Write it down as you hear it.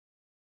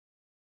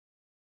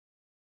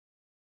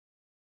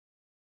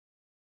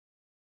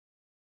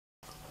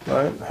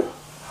right?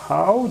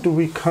 How do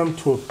we come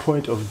to a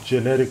point of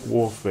genetic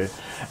warfare?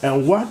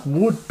 And what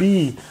would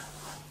be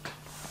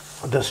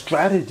the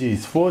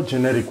strategies for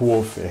genetic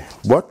warfare?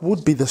 What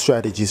would be the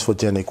strategies for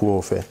genetic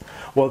warfare?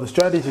 Well, the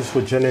strategies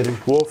for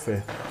genetic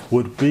warfare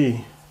would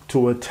be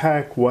to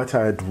attack what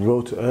I had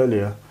wrote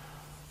earlier,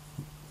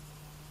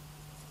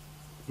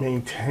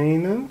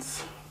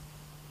 maintenance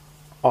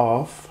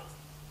of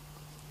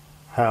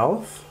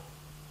health,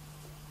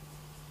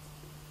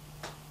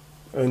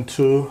 and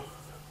to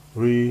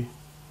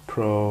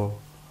reproduction.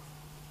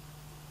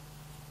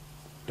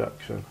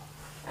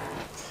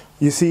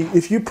 You see,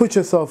 if you put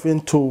yourself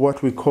into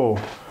what we call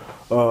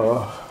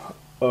a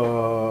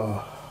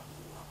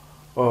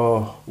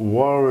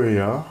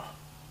warrior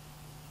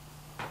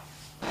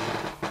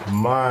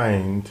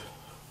mindset,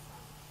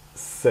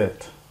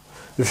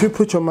 if you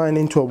put your mind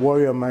into a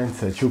warrior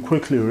mindset, you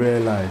quickly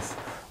realize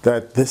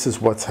that this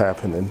is what's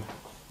happening,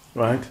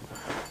 right?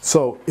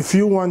 So if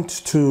you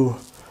want to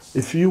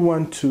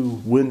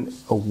win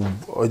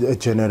a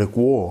genetic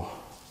war,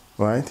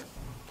 right,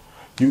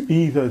 you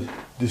either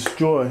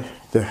destroy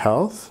the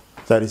health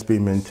that is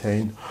being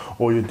maintained,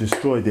 or you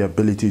destroy the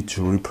ability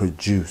to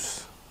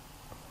reproduce,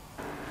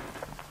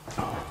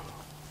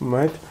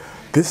 right?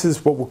 This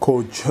is what we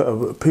call,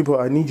 people,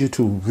 I need you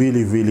to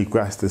really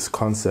grasp this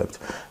concept.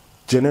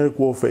 Genetic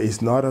warfare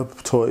is not a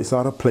toy, it's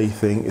not a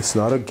plaything, it's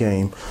not a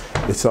game,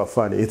 it's not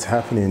fun, it's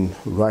happening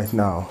right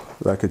now,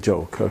 like a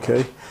joke,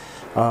 okay?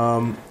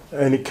 And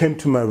it came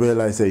to my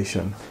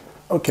realization.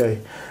 Okay,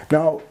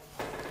 now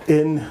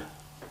in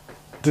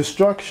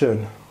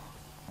destruction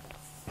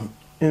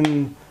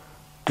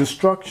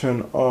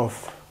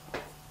of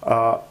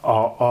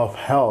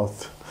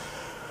health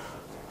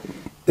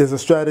is a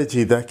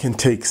strategy that can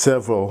take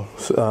several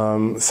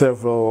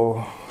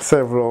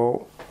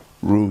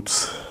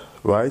routes,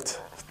 right?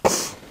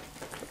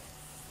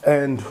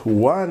 And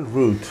one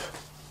route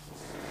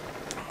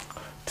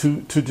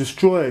to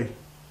destroy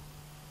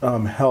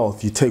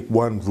health, you take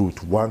one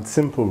route, one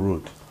simple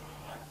route,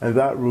 and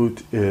that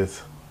route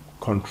is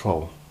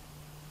control.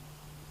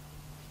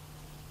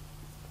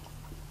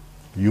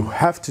 You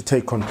have to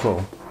take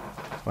control,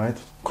 right?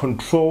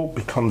 Control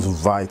becomes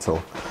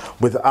vital.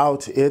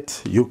 Without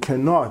it, you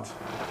cannot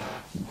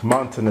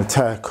mount an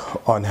attack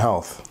on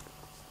health.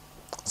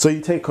 So you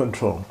take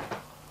control,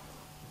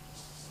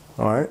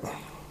 all right?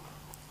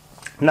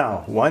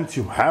 Now, once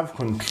you have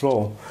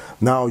control,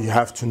 now you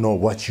have to know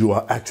what you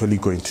are actually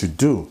going to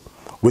do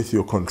with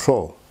your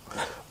control,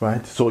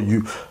 right? So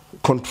you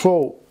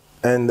control,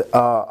 and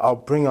I'll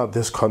bring out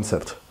this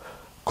concept.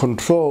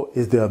 Control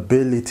is the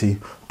ability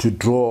to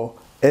draw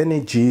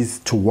energies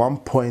to one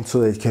point so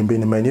that it can be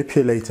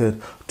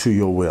manipulated to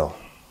your will.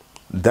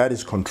 That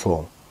is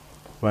control,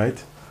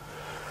 right?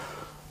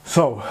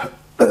 So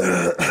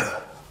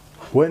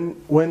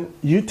when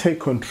you take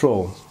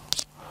control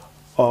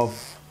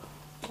of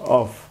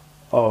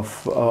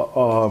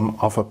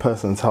a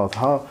person's health,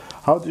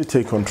 how do you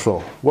take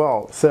control?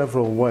 Well,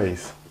 several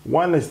ways.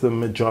 One is the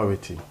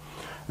majority,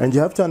 and you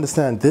have to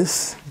understand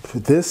this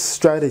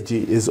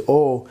strategy is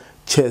all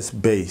chess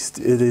based.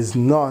 It is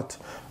not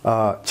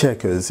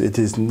checkers. It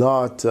is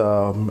not,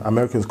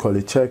 Americans call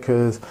it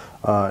checkers,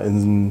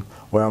 in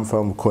where I'm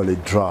from we call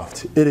it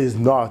draft. It is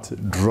not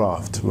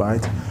draft,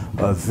 right?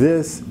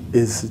 This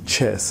is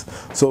chess.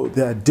 So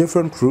there are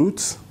different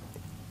routes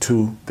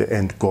to the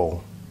end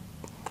goal.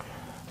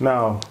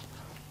 Now,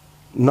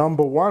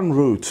 number one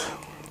route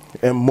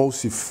and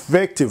most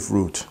effective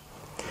route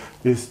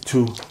is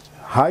to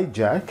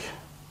hijack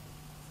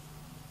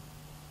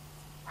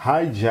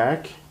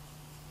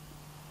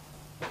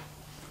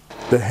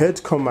the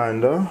head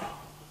commander,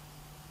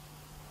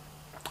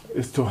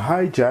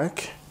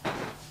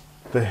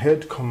 the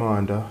head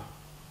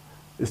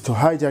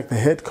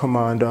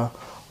commander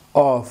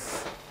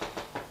of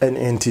an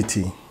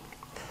entity.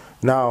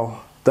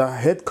 Now, the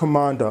head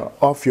commander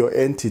of your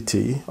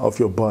entity, of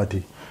your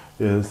body,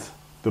 is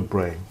the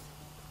brain.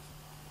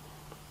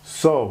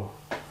 So,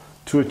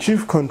 to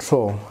achieve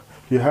control,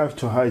 you have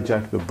to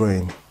hijack the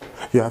brain.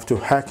 You have to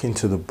hack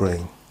into the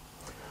brain.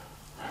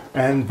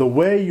 And the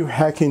way you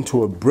hack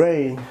into a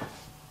brain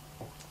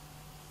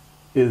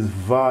is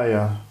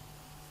via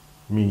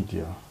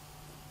media.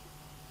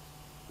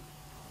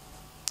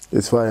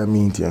 It's via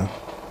media,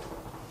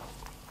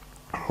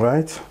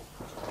 right?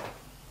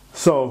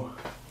 So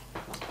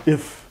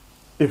if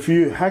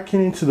you're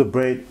hacking into the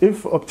brain,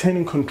 if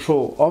obtaining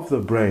control of the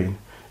brain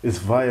is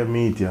via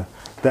media,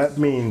 that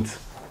means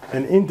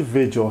an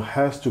individual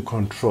has to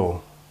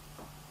control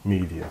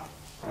media.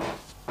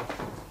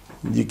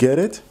 You get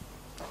it?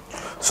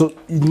 So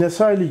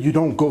necessarily you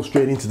don't go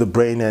straight into the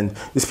brain, and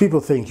these people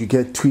think you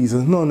get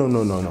tweezers.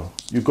 No.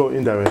 You go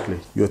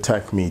indirectly. You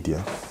attack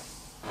media.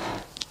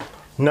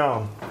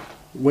 Now,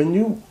 when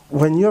you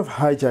have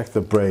hijacked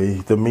the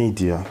brain, the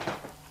media,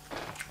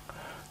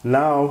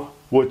 now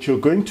what you're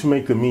going to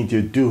make the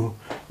media do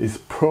is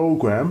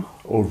program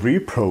or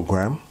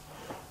reprogram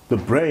the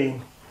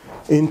brain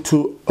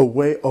into a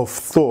way of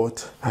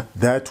thought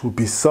that will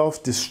be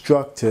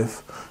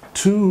self-destructive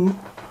to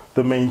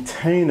the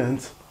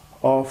maintenance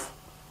of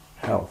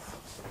health.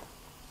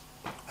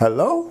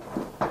 Hello?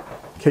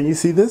 Can you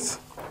see this?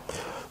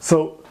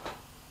 So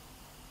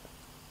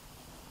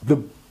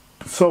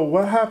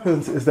what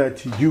happens is that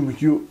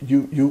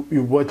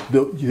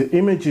the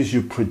images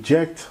you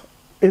project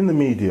in the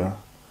media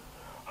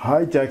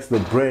hijacks the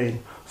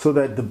brain, so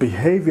that the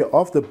behavior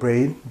of the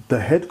brain, the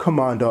head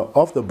commander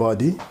of the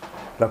body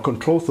that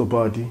controls the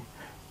body,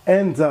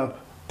 ends up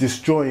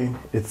destroying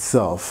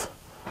itself.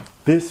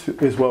 This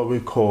is what we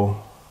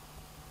call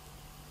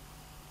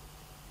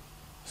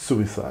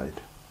suicide.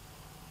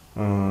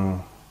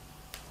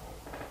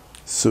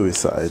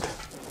 Suicide.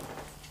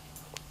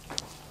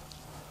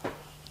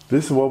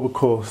 This is what we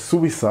call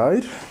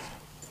suicide.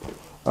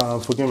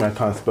 Forgive me, I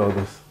can't spell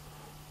this.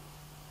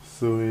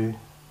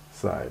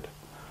 Suicide.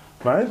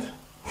 Right?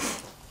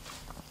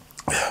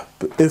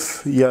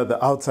 If you're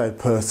the outside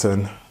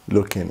person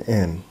looking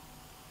in.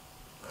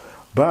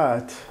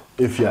 But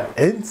if you're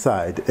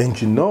inside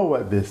and you know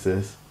what this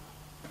is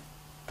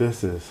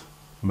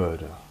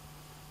murder.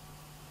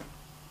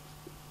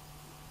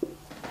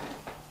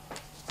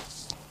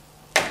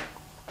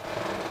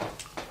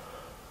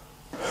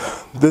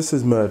 This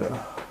is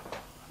murder.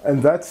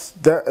 And that's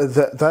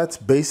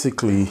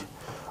basically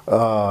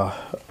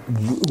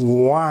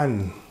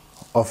one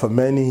of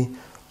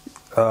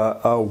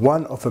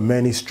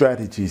many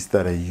strategies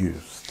that are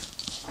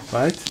used,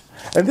 right?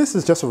 And this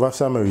is just a rough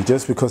summary,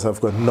 just because I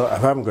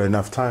haven't got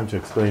enough time to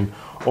explain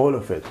all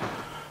of it.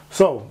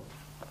 So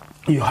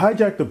you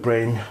hijack the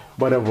brain,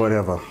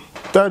 whatever.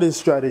 That is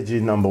strategy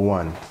number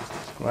one,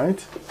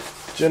 right?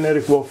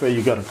 Genetic warfare,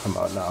 you got to come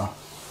out now.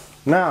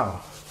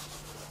 Now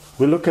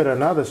we look at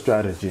another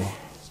strategy,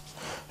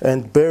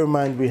 and bear in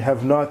mind we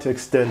have not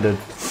extended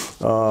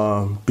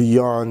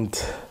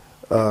beyond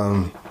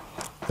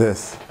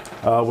this.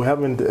 We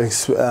haven't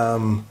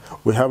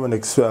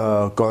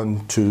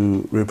gone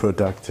to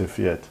reproductive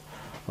yet,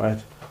 right?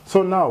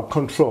 So now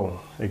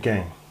control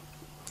again.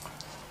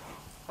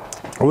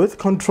 With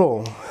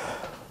control,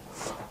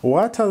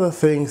 what are the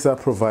things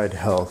that provide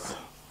health,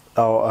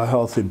 or a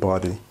healthy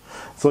body?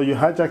 So you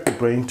hijack the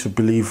brain to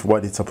believe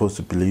what it's supposed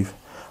to believe,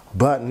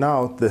 but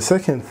now the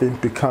second thing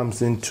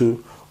becomes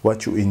into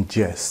what you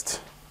ingest,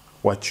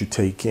 what you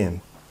take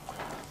in,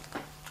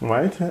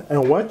 right?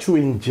 And what you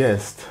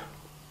ingest,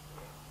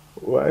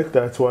 right,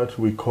 that's what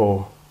we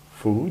call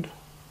food.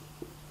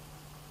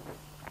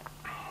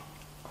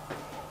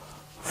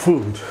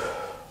 Food.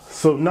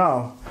 So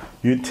now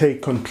you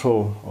take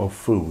control of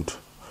food.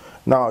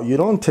 Now you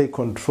don't take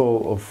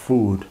control of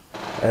food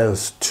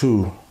as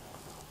to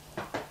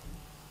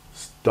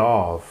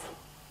starve,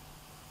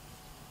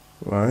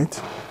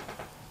 right?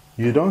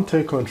 You don't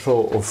take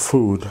control of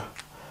food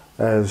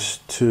as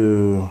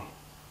to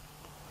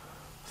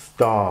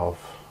starve.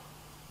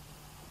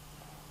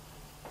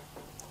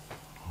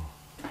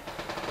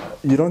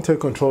 You don't take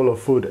control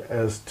of food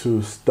as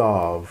to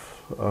starve.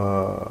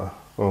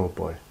 Oh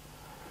boy.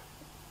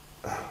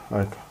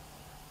 You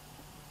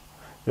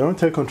don't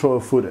take control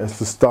of food as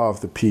to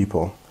starve the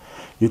people.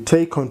 You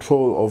take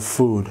control of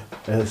food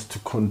as to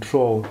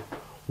control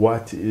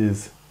what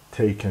is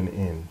taken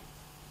in.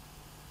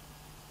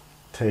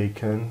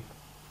 Taken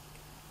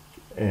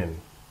in.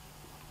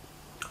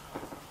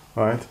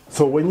 Right?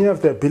 So when you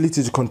have the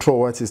ability to control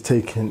what is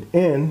taken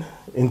in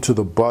into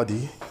the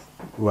body,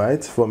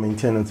 right, for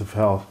maintenance of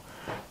health,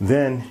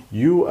 then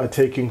you are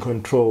taking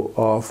control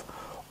of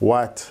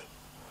what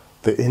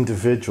the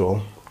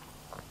individual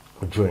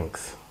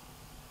drinks,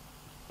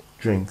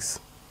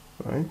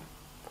 right?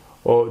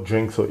 Or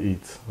drinks or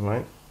eats,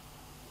 right?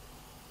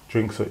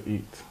 Drinks or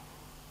eats,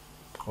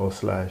 or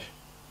slash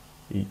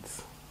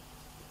eats.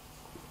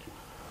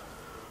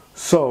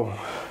 So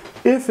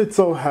if it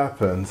so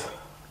happens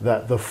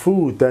that the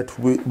food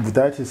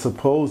that is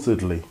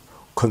supposedly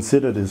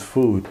considered as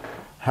food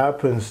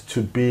happens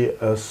to be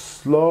a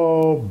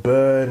slow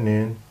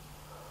burning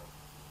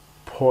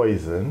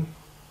poison,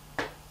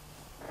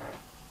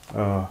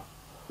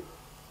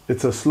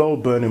 it's a slow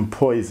burning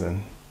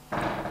poison,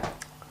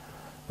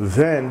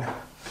 then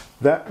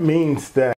that means that